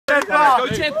Go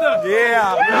Chantha.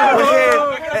 Yeah.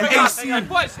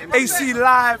 AC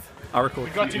Live. I record.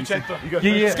 We got you, Chantha.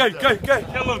 Yeah. Go.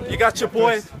 You got your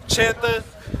boy Chantha,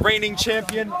 reigning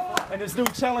champion, and his new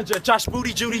challenger Josh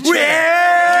Booty-Jooty Chan. Yeah.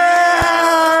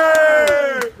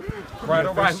 Right,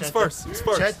 all right. Who's first?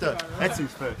 Chantha, that's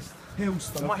who's first.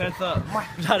 Panther.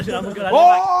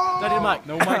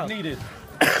 No mic needed.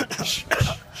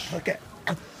 Okay.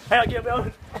 Hey, I'll get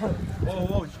going.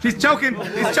 He's choking.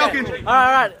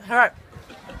 Alright.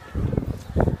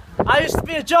 I used to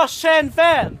be a Josh Chan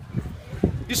fan.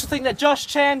 Used to think that Josh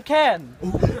Chan can.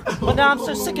 But now I'm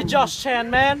so sick of Josh Chan,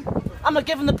 man. I'm gonna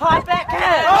give him the pipe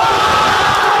backhand.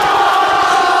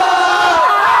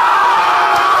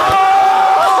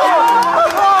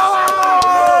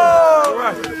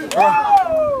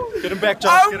 Get him back,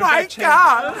 Josh. Oh my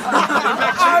God! Oh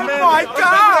my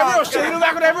God! Hit him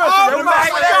back with that real shit. Oh my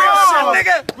God,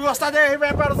 nigga! We gonna start that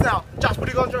rap battles now. Josh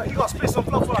Booty he gonna spit some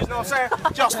flow for us. You know what I'm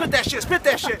saying? Josh, spit that shit.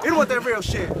 Hit him with that real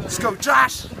shit. Let's go,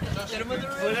 Josh. Hit him with the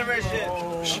real shit.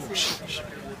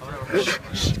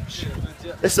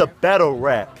 It's a battle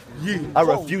rap. I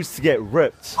refuse to get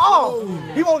ripped. Oh,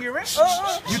 he won't get rich.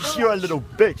 You're a little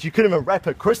bitch. You couldn't even rap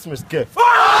a Christmas gift.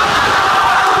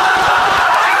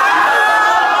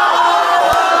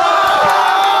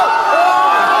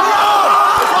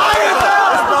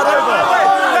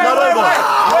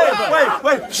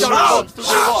 Wait. Shut up.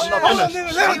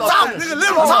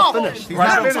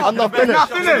 I'm not finished.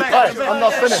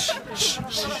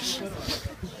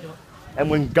 And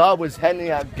when God was handing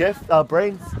out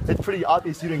brains, it's pretty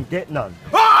obvious you didn't get none.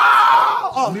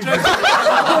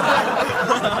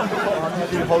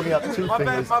 You're holding up two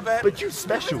fingers, my bad. but you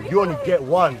special. You only get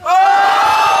one.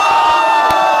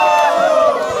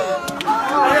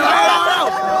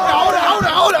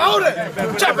 Hold it.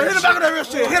 Chopper, hit him back with that real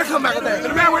shit. Hit him come back with that. Hit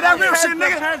him back with that real shit,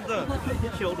 nigga.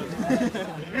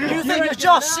 You think you're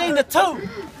Josh seen the two,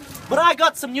 but I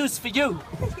got some news for you.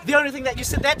 The only thing that you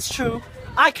said that's true,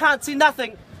 I can't see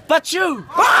nothing but you.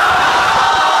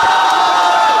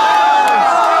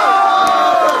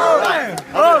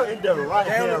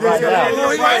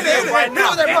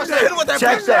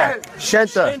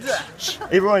 Chantha,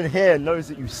 everyone here knows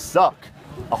that you suck.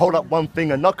 I hold up one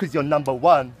finger, not because you're number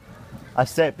one. I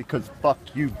say it because fuck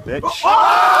you, bitch. Wait, he's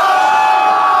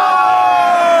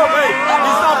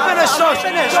not finished, Josh.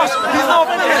 He's not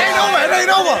finished. It ain't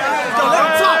over. Yo, let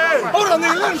him talk. Hold on,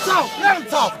 nigga. Let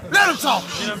him talk.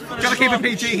 Gotta keep it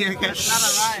PG here, okay?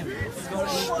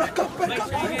 Back up.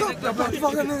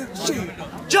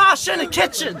 Josh in the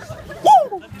kitchen.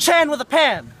 Woo! Chan with a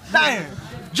pan. Damn.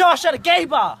 Josh at a gay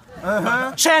bar.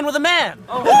 Chan with a man.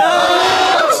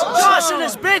 Josh in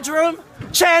his bedroom.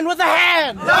 Chan with a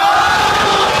hand.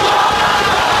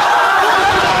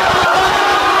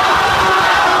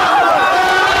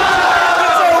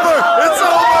 It's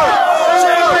over.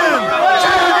 Champion.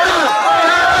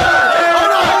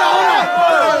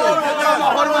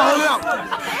 Hold on.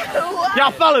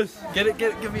 Y'all fellas. Give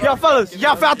me. Y'all fellas.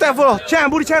 Y'all felt that for Chan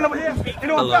Booty Chan over here?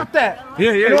 Anyone felt that?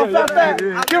 Yeah. Anyone felt that?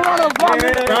 Give a round of applause.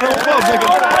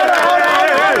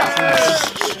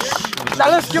 Now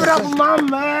let's give it up for my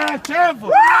man,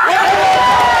 Chantha.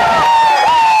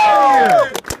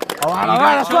 All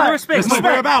right, that's right. Respect.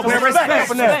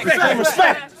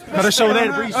 Respect. Gotta show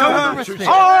that respect.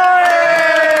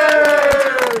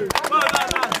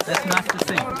 That's not the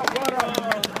same.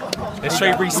 It's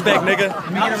straight respect, nigga.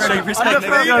 Straight respect,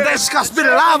 nigga. They just got spit it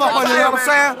live up on there, you know what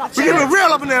I'm saying? We get it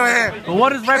real up in there. But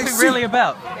what is rapping really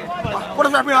about? What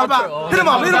is rapping all about? Hit him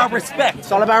up. Respect.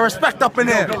 It's all about respect up in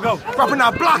there. Go. Rapping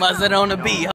our block. Buzz it on the beat.